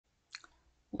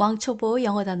왕초보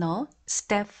영어단어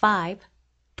step 5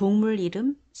 동물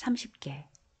이름 30개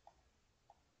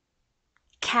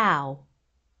cow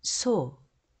소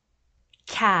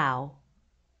cow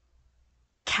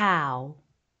cow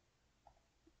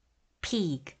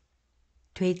pig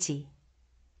돼지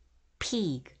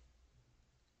pig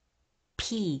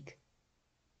pig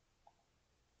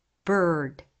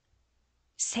bird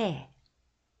새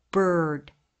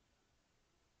bird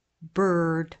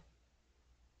bird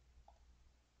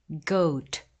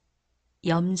goat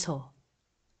염소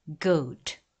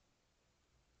goat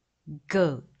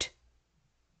goat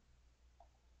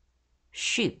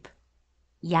sheep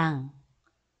양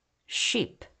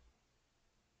sheep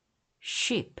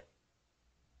sheep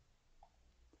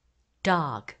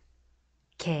dog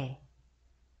개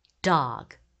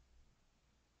dog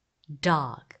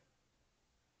dog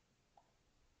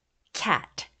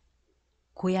cat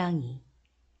고양이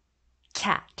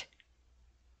cat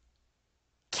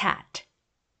cat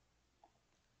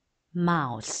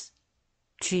mouse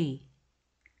쥐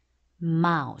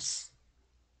mouse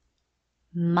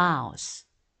mouse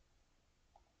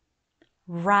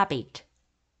rabbit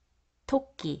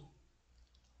토끼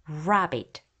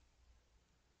rabbit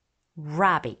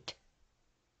rabbit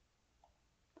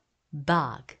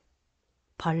bug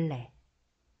벌레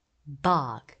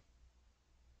bug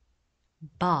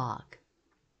bug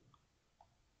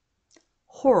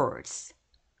horse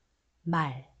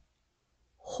말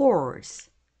horse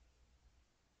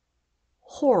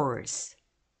horse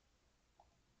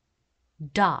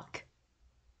duck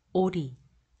오리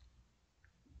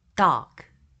duck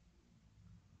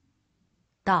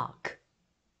duck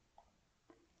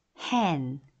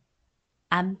hen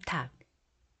암탉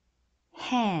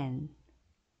hen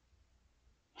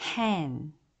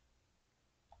hen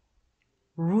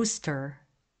rooster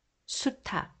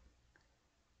수탉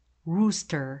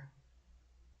rooster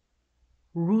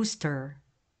rooster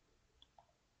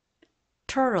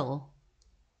turtle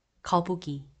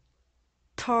거북이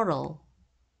turtle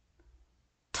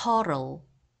turtle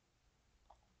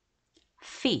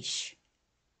fish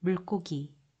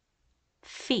물고기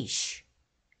fish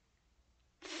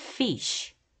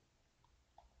fish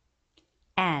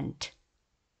ant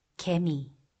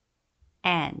개미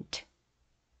ant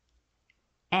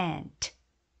ant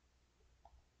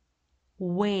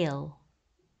whale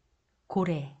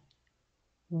고래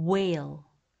whale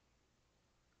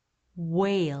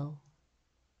whale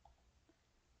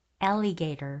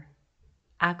alligator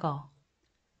악어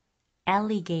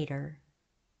alligator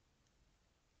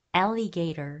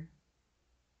alligator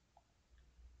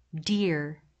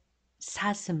deer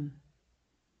사슴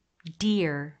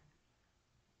deer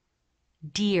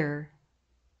deer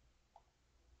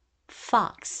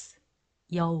fox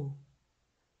여우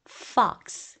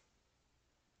fox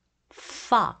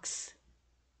fox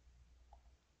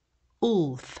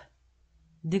wolf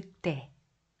늑대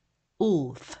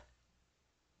wolf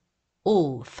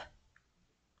wolf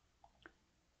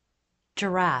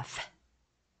giraffe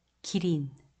기린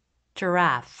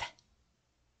giraffe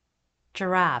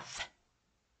giraffe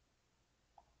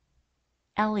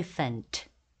elephant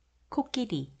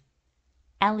코끼리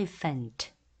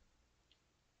elephant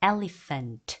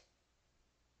elephant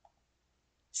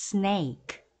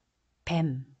snake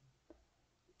뱀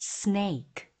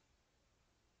snake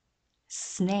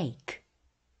snake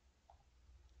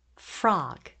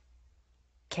frog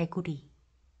개구리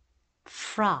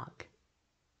frog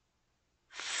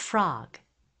frog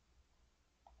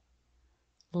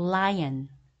lion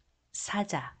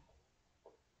사자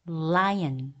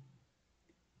lion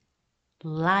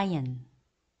lion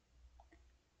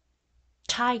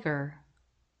tiger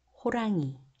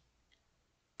호랑이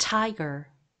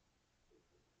tiger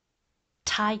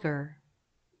tiger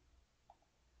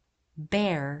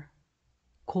bear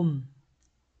곰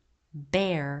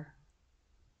bear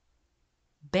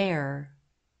bear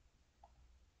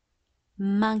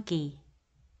monkey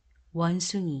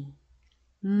원숭이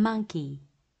monkey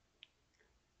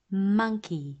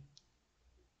monkey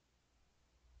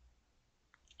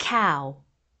cow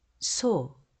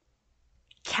소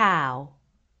cow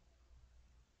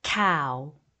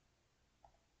cow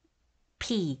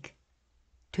pig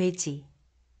돼지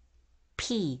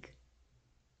pig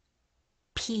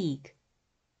pig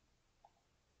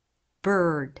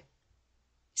bird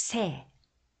새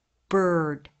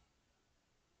bird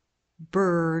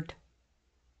bird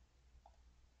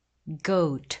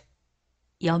goat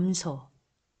염소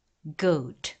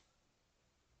goat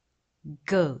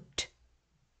goat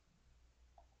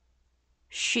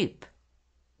sheep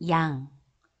양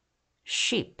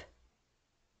sheep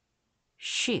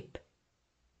sheep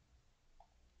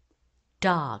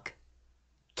dog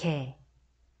개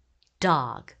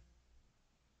dog,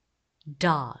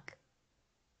 dog.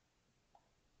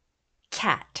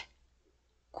 cat,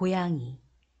 고양이,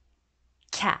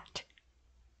 cat,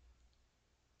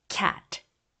 cat.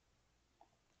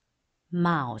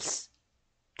 mouse,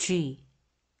 쥐,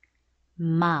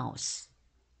 mouse,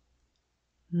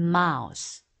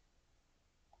 mouse.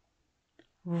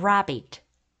 rabbit,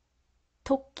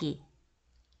 토끼,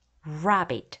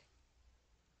 rabbit,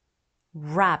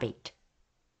 rabbit.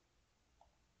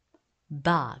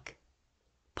 bug,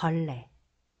 벌레,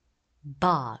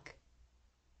 bug,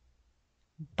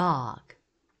 bug.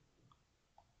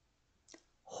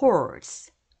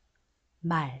 horse,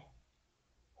 말,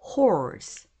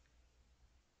 horse,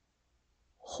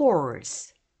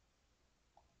 horse.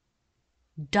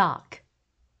 duck,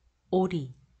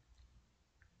 오리,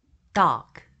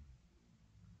 duck,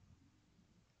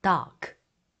 duck.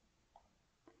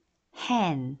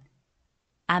 hen,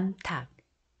 암탉,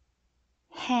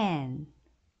 hen,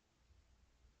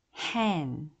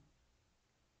 hen.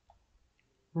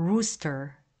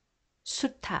 rooster,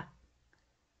 수탉,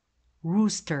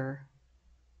 rooster,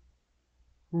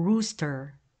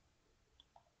 rooster.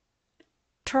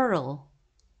 turtle,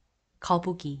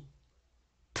 거북이,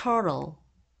 turtle,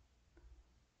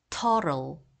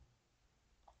 turtle.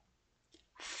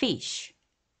 fish,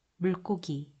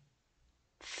 물고기,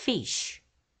 fish,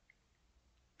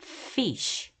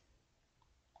 fish.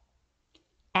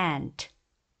 ant,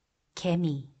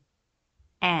 개미,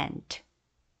 ant,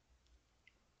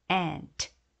 ant.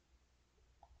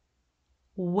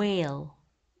 whale,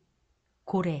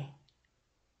 고래,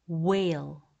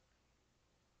 whale,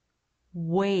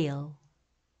 whale.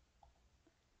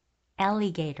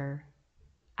 alligator,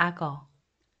 악어,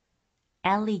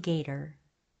 alligator,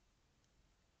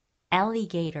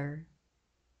 alligator.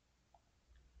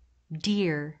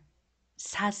 deer,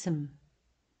 사슴,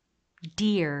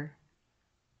 deer,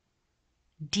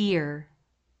 deer.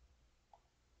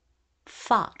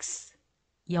 fox,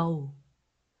 여우,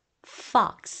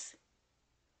 fox,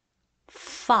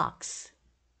 fox.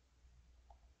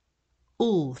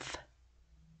 wolf,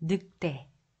 늑대,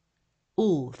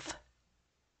 wolf,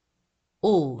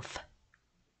 wolf.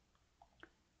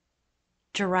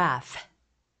 giraffe,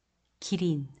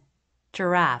 기린,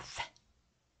 giraffe,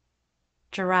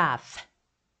 giraffe.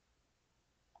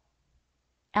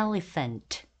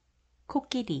 elephant,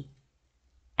 코끼리,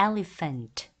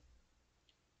 elephant,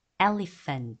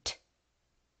 elephant.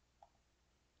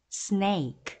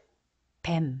 snake,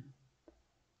 뱀,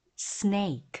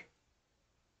 snake,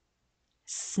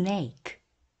 snake.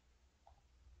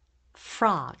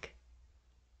 frog,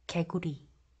 개구리,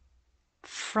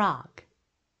 frog,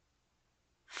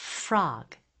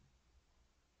 frog.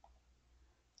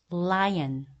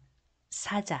 lion,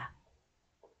 사자,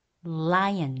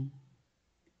 lion,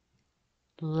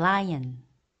 lion.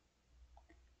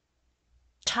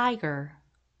 tiger,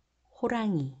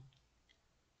 호랑이,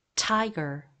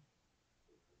 tiger,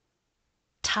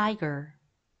 tiger.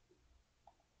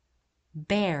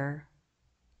 bear,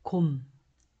 곰,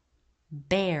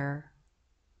 bear,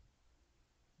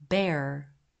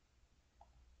 bear.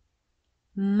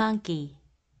 monkey,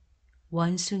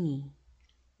 원숭이,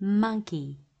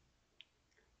 monkey,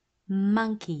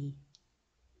 monkey.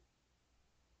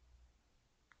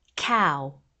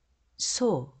 cow,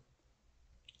 소,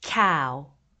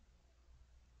 cow,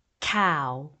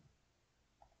 cow.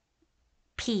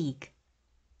 pig,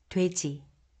 돼지,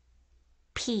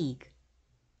 pig,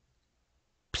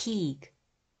 pig.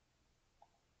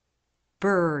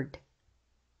 bird,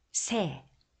 새,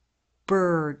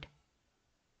 bird,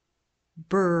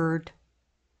 bird.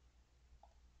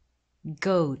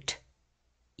 goat,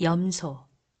 염소,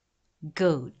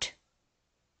 goat,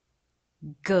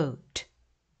 goat.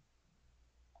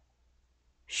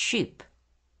 sheep,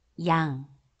 양,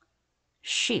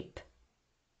 sheep,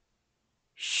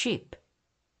 sheep.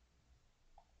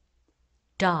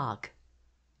 dog,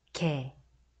 개,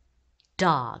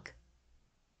 dog,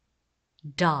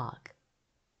 dog.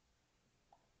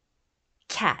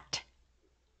 cat,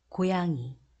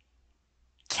 고양이,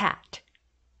 cat,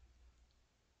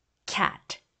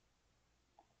 cat.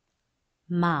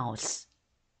 mouse,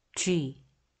 쥐,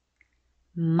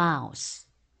 mouse,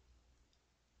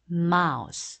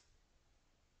 mouse.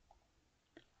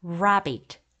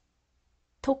 rabbit,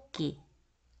 토끼,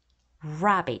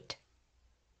 rabbit,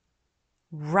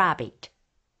 rabbit.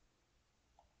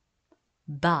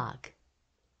 bug,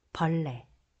 벌레,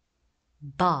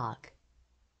 bug,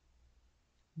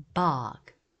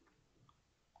 bug.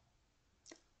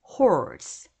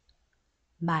 horse,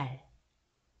 말,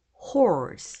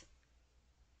 horse,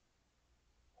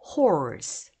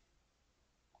 horse.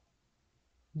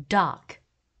 duck,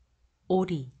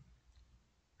 오리,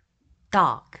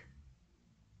 dog,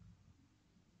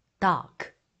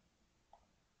 dog.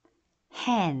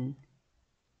 hen,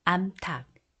 암탉,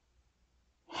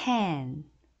 hen,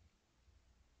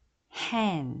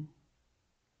 hen.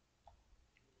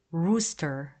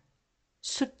 rooster,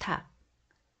 수탉,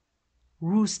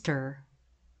 rooster,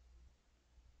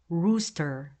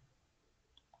 rooster.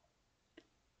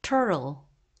 turtle,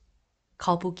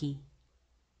 거북이,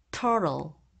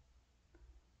 turtle,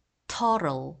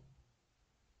 turtle.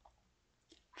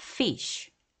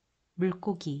 fish,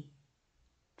 물고기,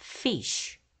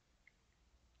 fish,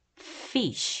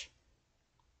 fish.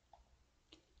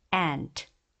 ant,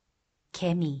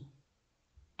 개미,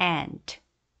 ant,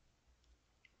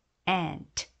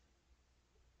 ant.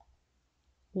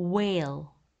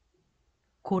 whale,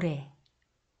 고래,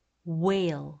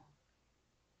 whale,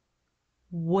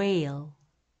 whale.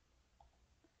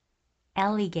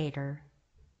 alligator,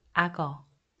 악어,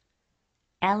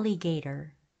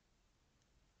 alligator,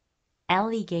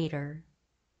 alligator.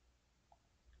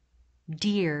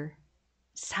 deer,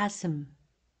 사슴,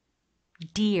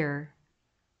 deer,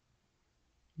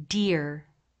 deer.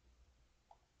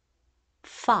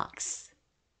 fox,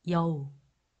 여우,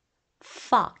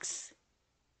 fox,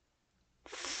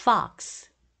 fox.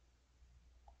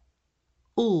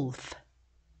 wolf,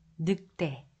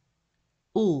 늑대,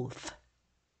 wolf,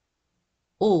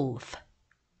 wolf.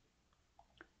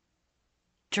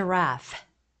 giraffe,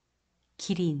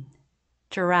 기린,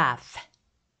 giraffe,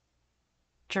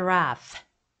 giraffe.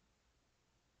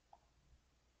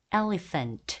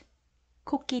 elephant,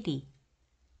 코끼리,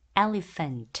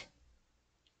 elephant,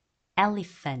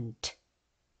 elephant.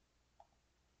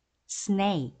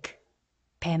 snake,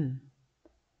 뱀,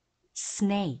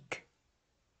 snake,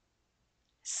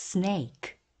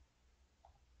 snake.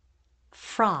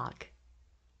 frog,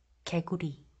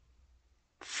 개구리,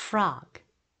 frog,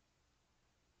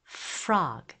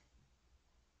 frog.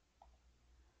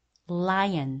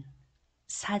 lion,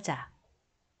 사자,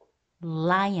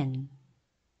 lion,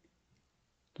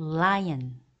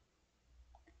 lion.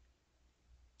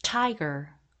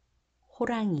 tiger,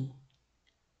 호랑이,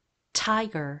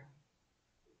 tiger,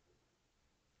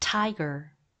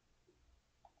 tiger.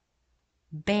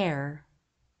 bear,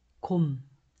 곰,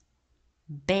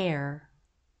 bear,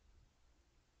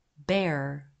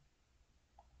 bear.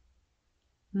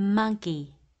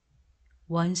 monkey,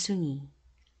 원숭이,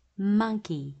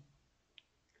 monkey,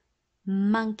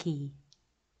 monkey.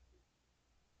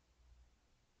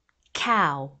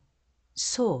 cow,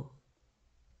 소,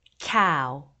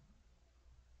 cow,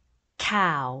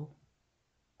 cow.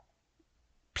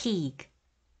 pig,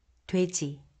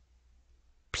 돼지,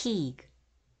 pig,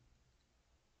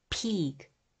 pig.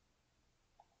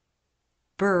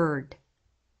 bird,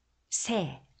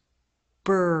 새,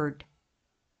 bird,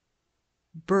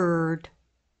 bird.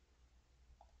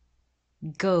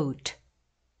 goat,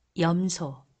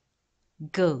 염소,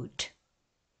 goat,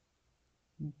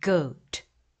 goat.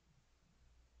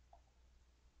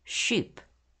 sheep,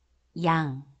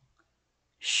 양,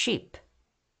 sheep,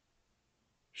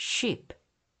 sheep.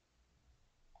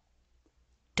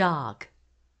 dog,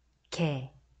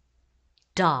 개,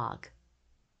 dog,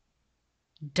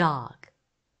 dog.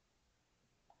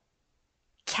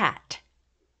 cat,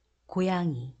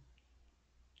 고양이,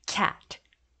 cat,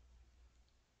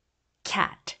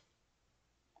 cat.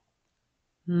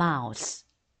 mouse,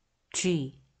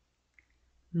 쥐,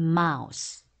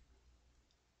 mouse,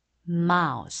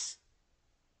 mouse.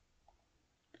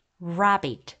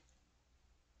 rabbit,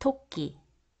 토끼,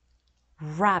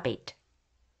 rabbit,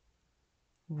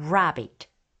 rabbit.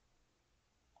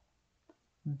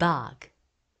 bug,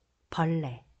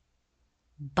 벌레,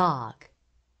 bug,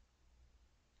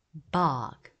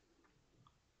 bug.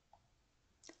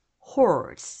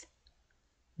 horse,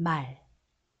 말,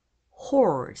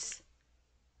 horse,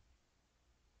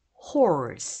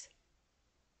 horse.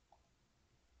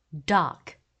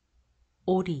 duck,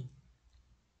 오리,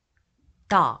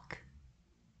 duck,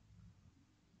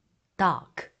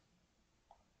 duck.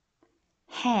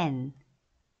 hen,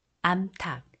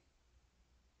 암탉,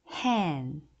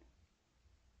 hen,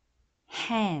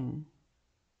 hen.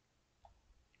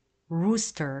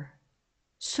 rooster,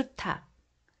 수탉,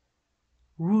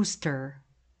 rooster,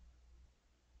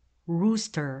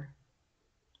 rooster.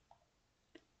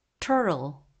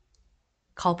 turtle,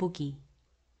 거북이,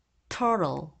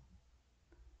 turtle,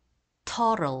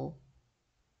 turtle.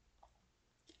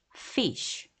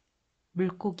 fish,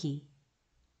 물고기,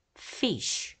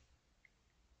 fish,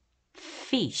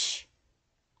 fish.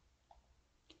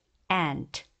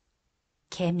 ant,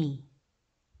 개미,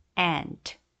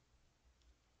 ant,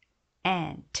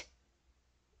 ant.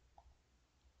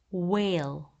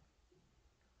 whale,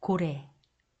 고래,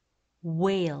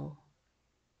 whale,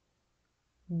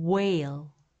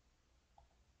 whale.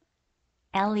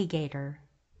 alligator,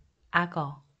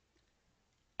 악어,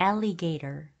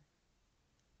 alligator,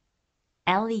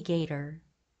 alligator.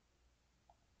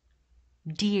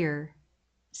 deer,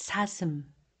 사슴,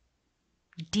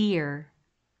 deer,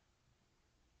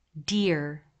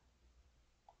 deer.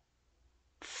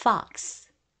 fox,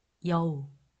 여우,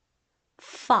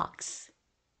 fox,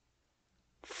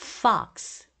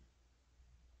 fox.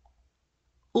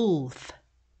 wolf,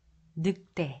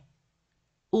 늑대,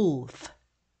 wolf,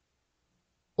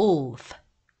 wolf.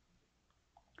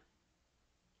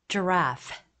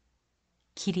 giraffe,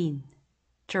 기린,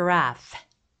 giraffe,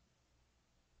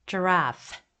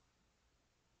 giraffe.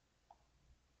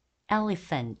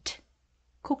 elephant,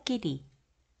 코끼리,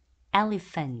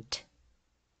 elephant,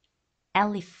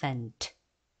 elephant.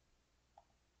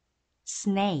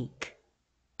 snake,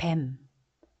 뱀,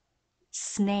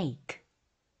 snake,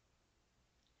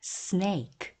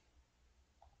 snake.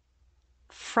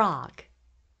 frog,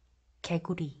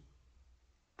 개구리,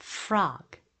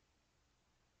 frog,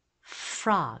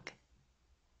 frog.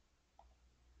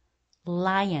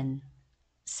 lion,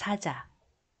 사자,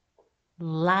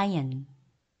 lion,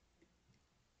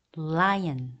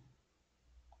 lion.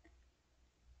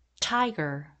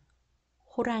 tiger,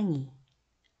 호랑이,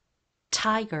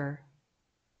 tiger,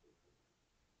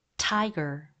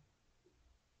 tiger.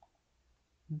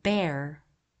 bear,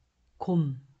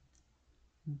 곰,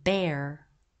 bear,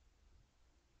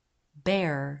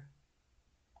 bear.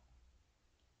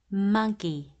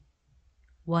 monkey,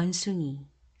 원숭이,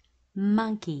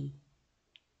 monkey,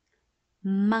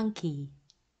 monkey.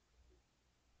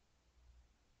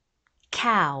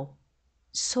 cow,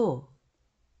 소,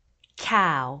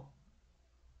 cow,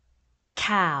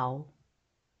 cow.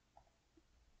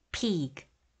 pig,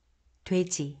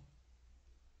 돼지,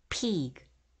 pig,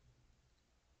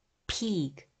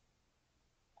 pig.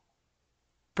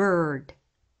 bird,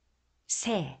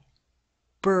 새,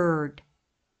 bird,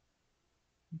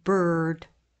 bird.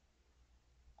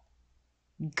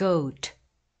 goat,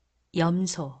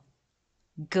 염소,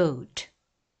 goat,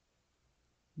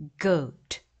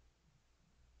 goat.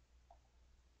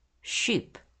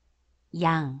 sheep,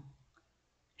 양,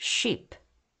 sheep,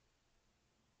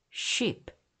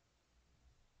 sheep.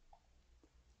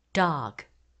 dog,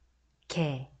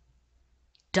 개,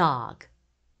 dog,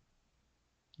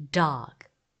 dog.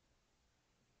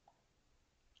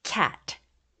 cat,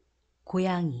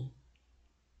 고양이,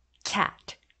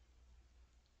 cat,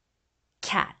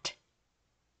 cat.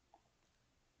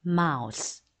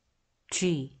 mouse,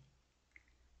 쥐,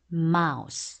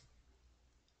 mouse,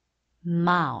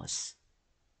 mouse.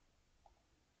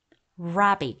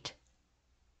 rabbit,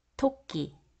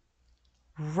 토끼,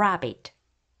 rabbit,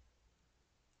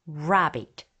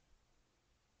 rabbit.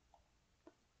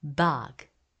 bug,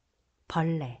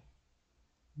 벌레,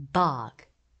 bug,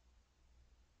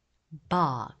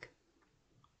 bug.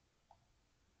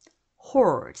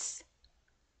 horse,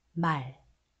 말,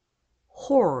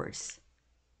 horse,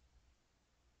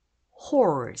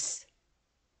 horse.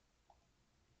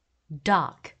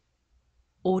 duck,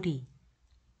 오리,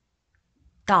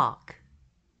 duck,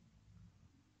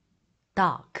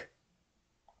 duck.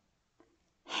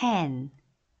 hen,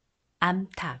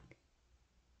 암탉,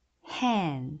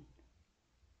 hen,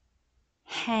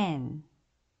 hen.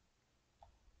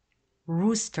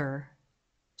 rooster,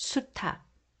 수탉,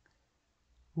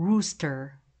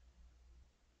 rooster,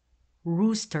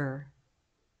 rooster.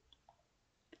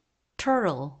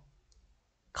 turtle,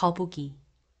 거북이,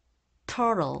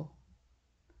 turtle,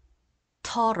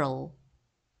 turtle.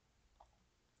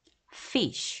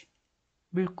 fish,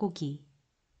 물고기,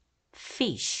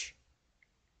 fish,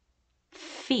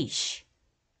 fish.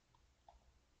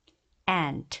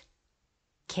 ant,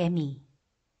 개미,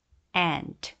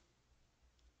 ant,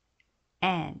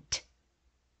 ant.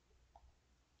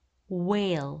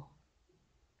 whale,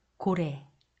 고래,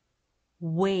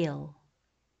 whale,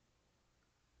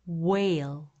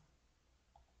 whale.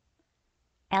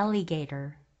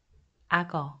 alligator,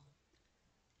 악어,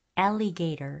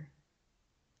 alligator,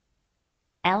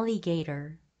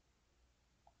 alligator.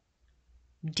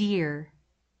 deer,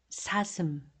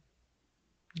 사슴,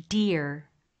 deer,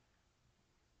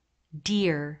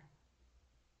 deer.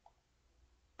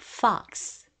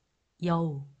 fox,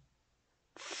 여우,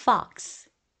 fox,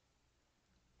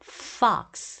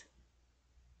 fox.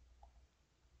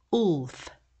 wolf,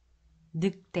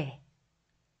 늑대,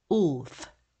 wolf,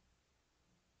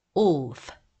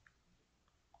 wolf.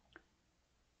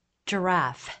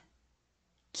 giraffe,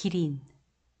 기린,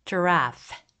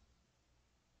 giraffe,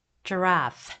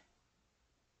 giraffe.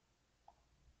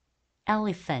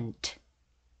 elephant,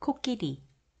 코끼리,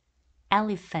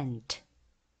 elephant,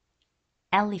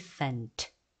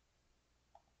 elephant.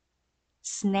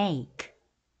 snake,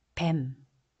 뱀,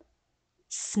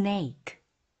 snake,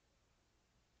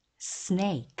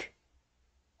 snake.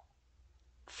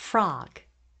 frog,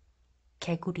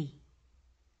 개구리,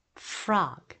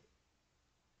 frog,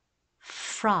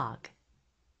 frog.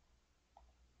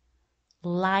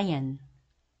 lion,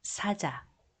 사자,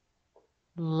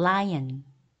 lion,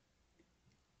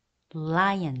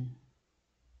 lion.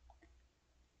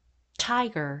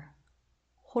 tiger,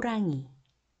 호랑이,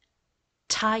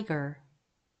 tiger,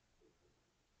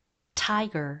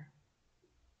 tiger.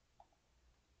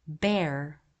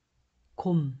 bear,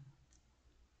 곰,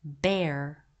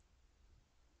 bear,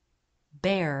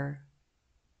 bear.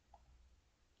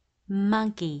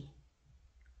 monkey,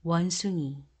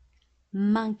 원숭이,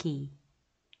 monkey,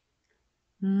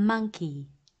 monkey.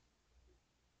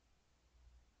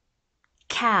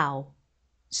 cow,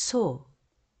 소,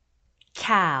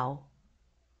 cow,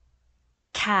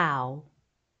 cow.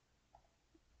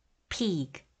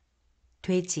 pig,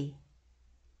 돼지,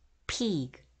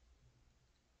 pig,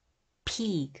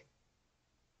 pig.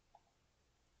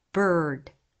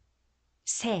 bird,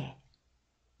 새,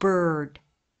 bird,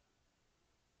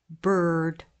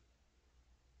 bird.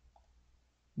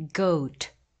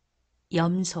 goat,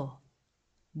 염소,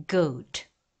 goat,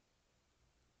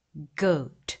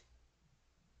 goat.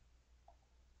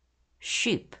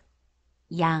 sheep,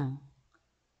 양,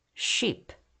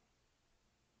 sheep,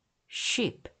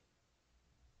 sheep.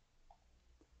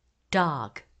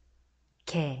 dog,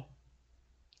 개,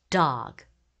 dog,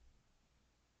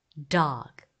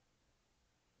 dog.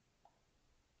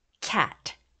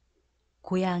 cat,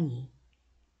 고양이,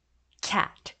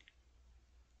 cat,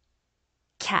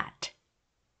 cat.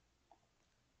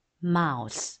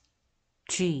 mouse,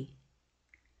 쥐,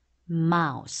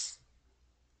 mouse,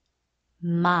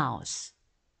 mouse.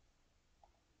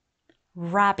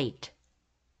 rabbit,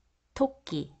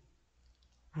 토끼,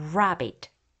 rabbit,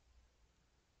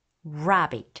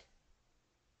 rabbit.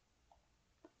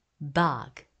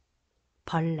 bug,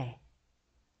 벌레,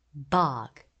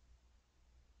 bug,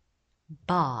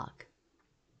 bug.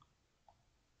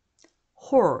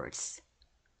 horse,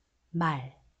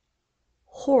 말,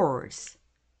 horse,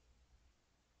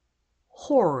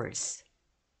 horse.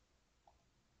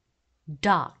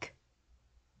 duck,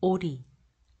 오리,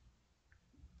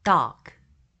 duck,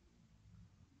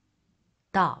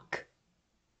 duck.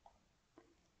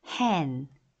 hen,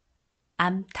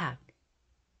 암탉,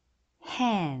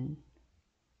 hen,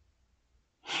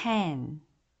 hen.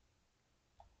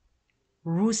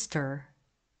 rooster,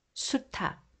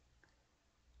 수탉,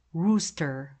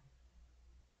 rooster,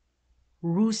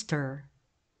 rooster.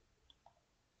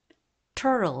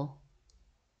 turtle,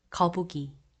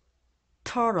 거북이,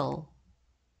 turtle,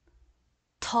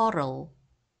 turtle.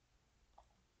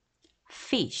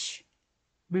 fish,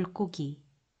 물고기,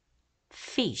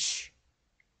 fish,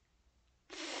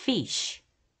 fish.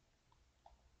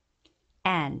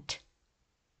 ant,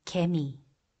 개미,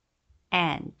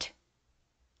 ant,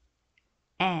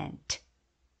 ant.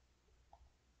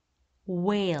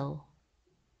 whale,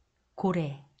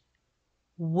 고래,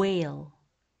 whale,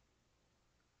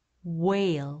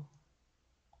 whale.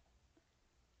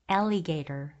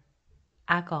 alligator,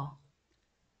 악어,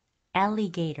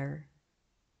 alligator,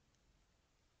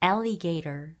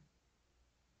 alligator.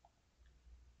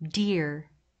 deer,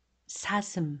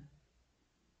 사슴,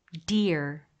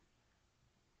 deer,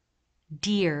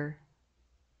 deer.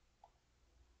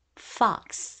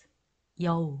 fox,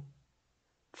 여우,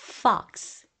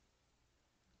 fox,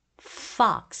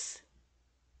 fox.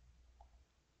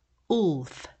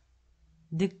 wolf,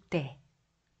 늑대,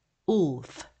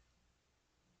 wolf,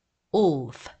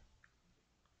 wolf.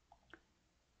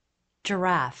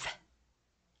 giraffe,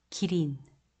 기린,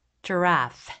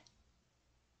 giraffe,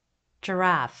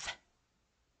 giraffe.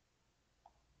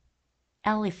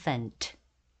 elephant,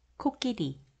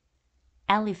 코끼리,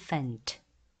 elephant,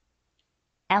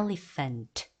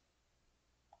 elephant.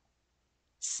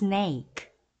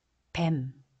 snake,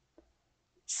 뱀,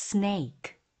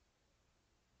 snake,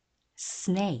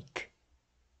 snake.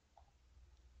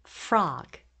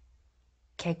 frog,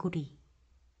 개구리,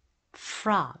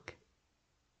 frog,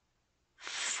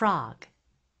 frog.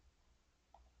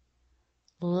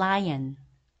 lion,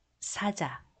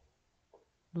 사자,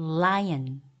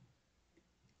 lion,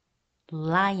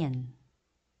 lion.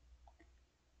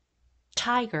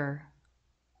 tiger,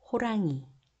 호랑이,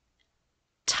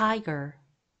 tiger,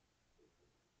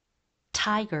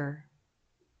 tiger.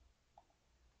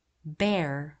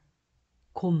 bear,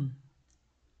 곰,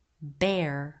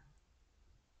 bear,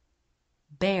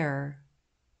 bear.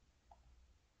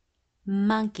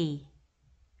 monkey,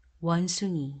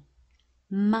 원숭이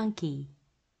monkey,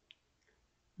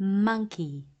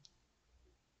 monkey.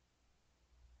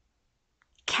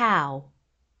 cow,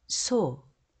 소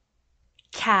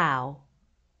cow,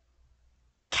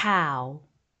 cow.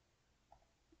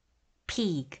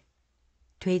 pig,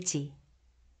 돼지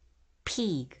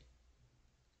pig,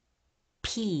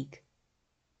 pig.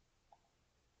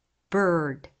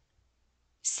 bird,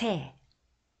 새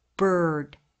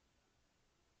bird,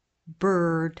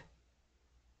 bird.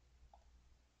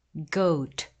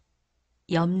 goat,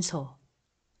 염소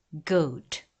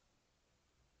goat,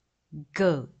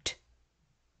 goat.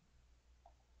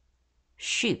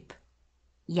 sheep,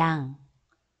 양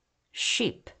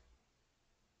sheep,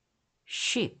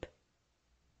 sheep.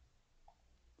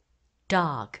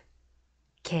 dog,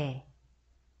 개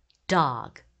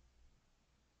dog,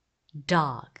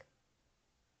 dog.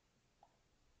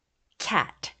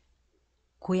 cat,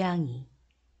 고양이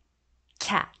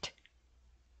cat,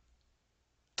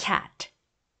 cat.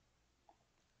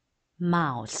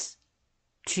 mouse,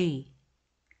 쥐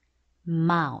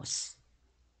mouse,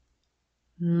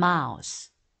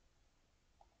 mouse.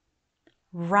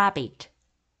 rabbit,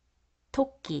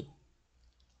 토끼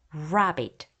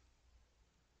rabbit,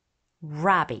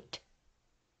 rabbit.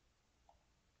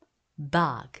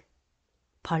 bug,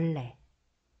 벌레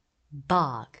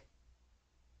bug,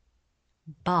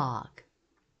 bug.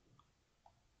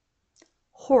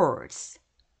 horse,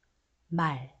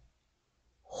 말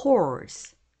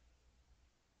horse,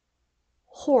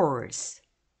 horse.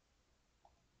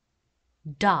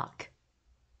 duck,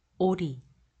 오리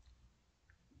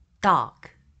duck,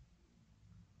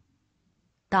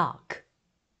 duck.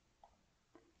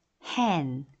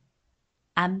 hen,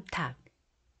 암탉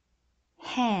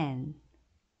hen,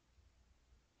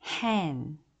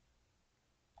 hen.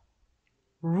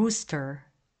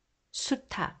 rooster,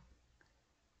 수탉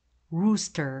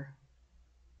rooster,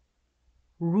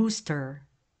 rooster.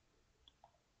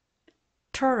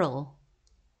 turtle,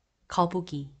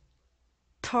 거북이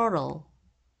turtle,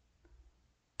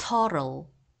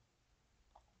 turtle.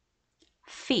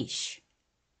 fish,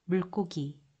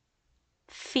 물고기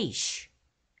fish,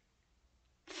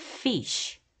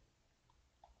 fish.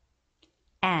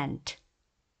 ant,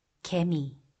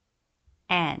 개미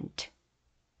ant,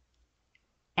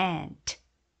 ant.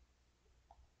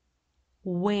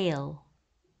 whale,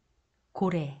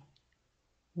 고래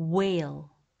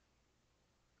whale,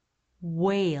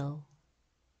 whale.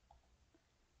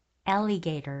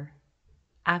 alligator,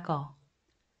 악어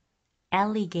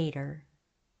alligator,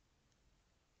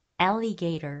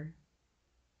 alligator.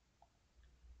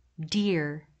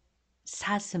 deer,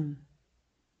 사슴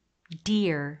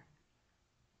deer,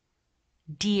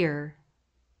 deer.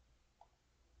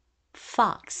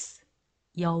 fox,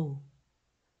 여우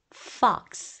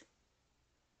fox,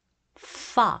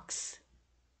 fox.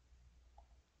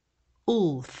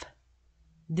 wolf,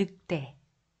 늑대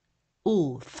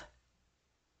wolf,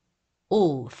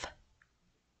 wolf.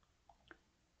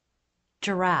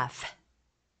 giraffe,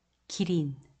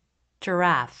 기린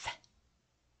giraffe,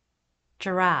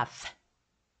 giraffe.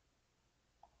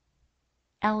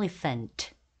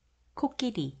 elephant,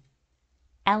 코끼리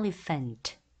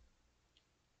elephant,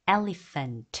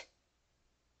 elephant.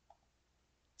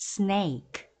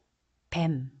 snake,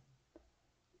 뱀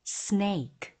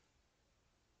snake,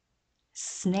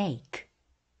 snake.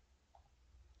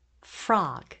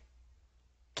 frog,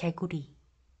 개구리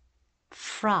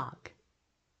frog,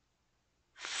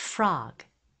 frog.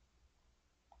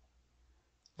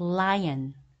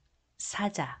 lion,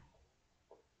 사자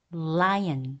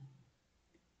lion,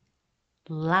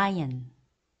 lion.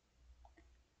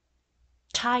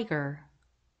 tiger,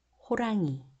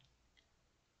 호랑이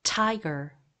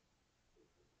tiger,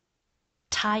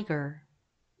 tiger.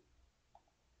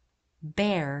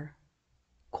 bear,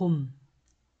 곰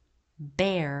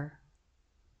bear,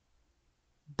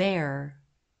 bear.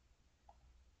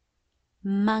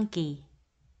 monkey,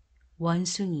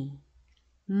 원숭이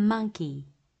monkey,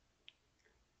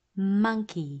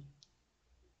 monkey.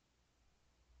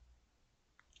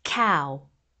 cow,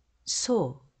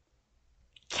 소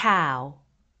cow,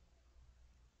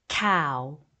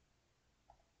 cow.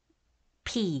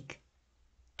 pig,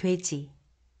 돼지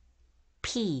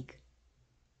pig,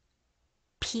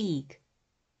 pig.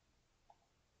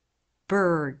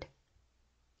 bird,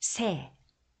 새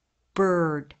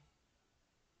bird,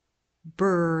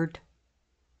 bird.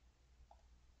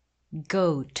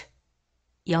 goat,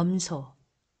 염소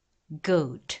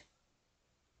goat,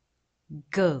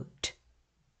 goat.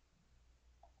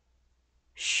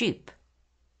 sheep,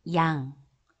 양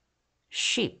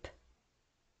sheep,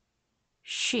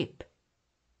 sheep.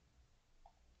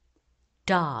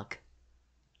 dog,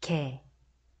 개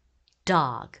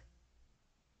dog,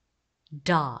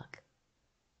 dog.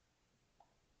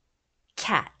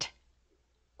 cat,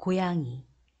 고양이,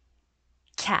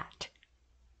 cat,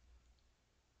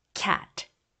 cat.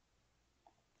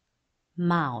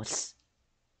 mouse,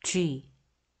 쥐,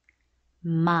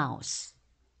 mouse,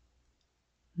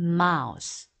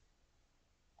 mouse.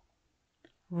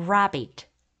 rabbit,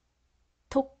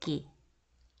 토끼,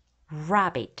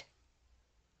 rabbit,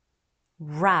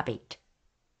 rabbit.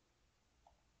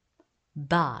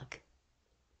 bug,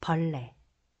 벌레,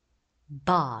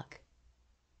 bug,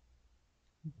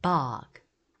 bug.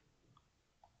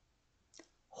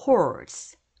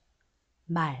 horse,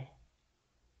 말,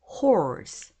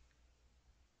 horse,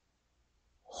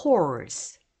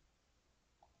 horse.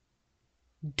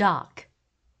 duck,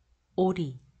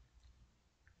 오리,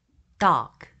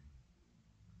 duck,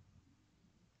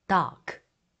 duck.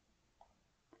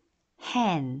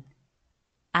 hen,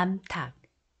 암탉,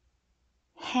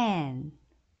 hen,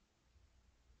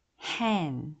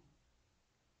 hen.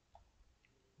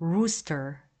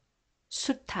 rooster,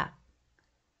 수탉,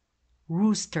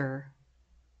 rooster,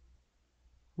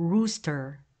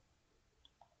 rooster.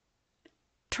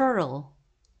 turtle,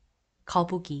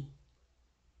 거북이,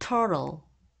 turtle,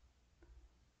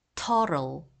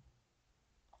 turtle.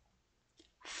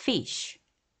 fish,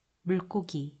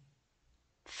 물고기,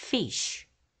 fish,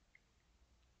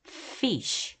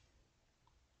 fish.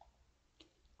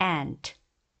 ant,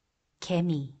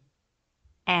 개미,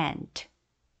 ant,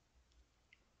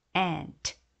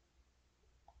 ant.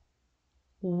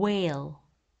 whale,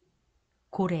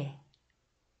 고래,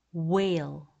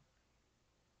 whale,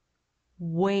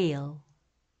 whale.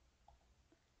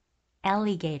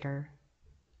 alligator,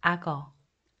 악어,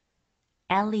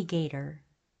 alligator,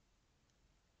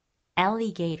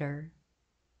 alligator.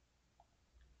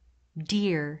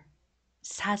 deer,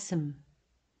 사슴,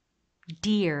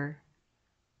 deer,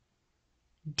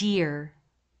 deer.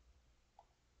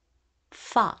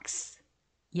 fox,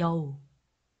 여우,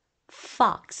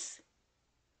 fox,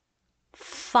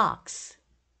 fox.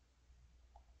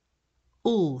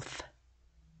 wolf,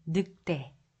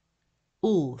 늑대,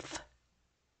 wolf,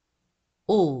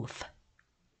 wolf.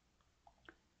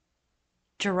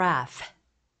 giraffe,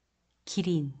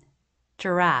 기린,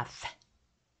 giraffe,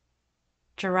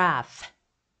 giraffe.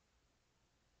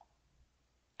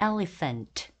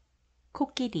 elephant,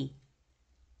 코끼리,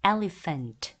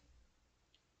 elephant,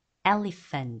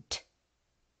 elephant.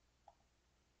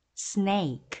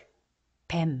 snake,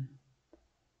 뱀,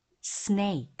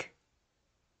 snake,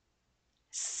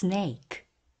 snake.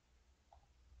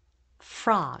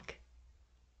 frog,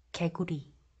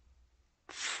 개구리,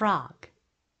 frog,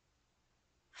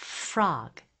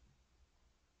 frog.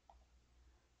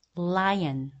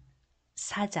 lion,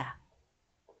 사자,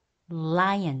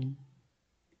 lion,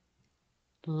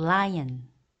 lion.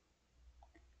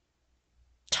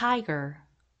 tiger,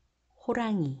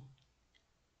 호랑이,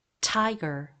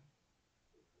 tiger,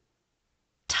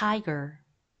 tiger.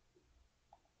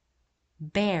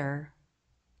 bear,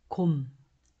 곰,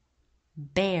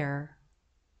 bear,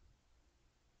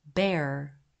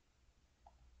 bear.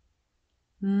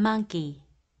 monkey,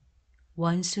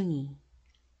 원숭이,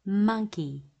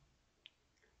 monkey,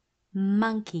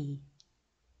 monkey.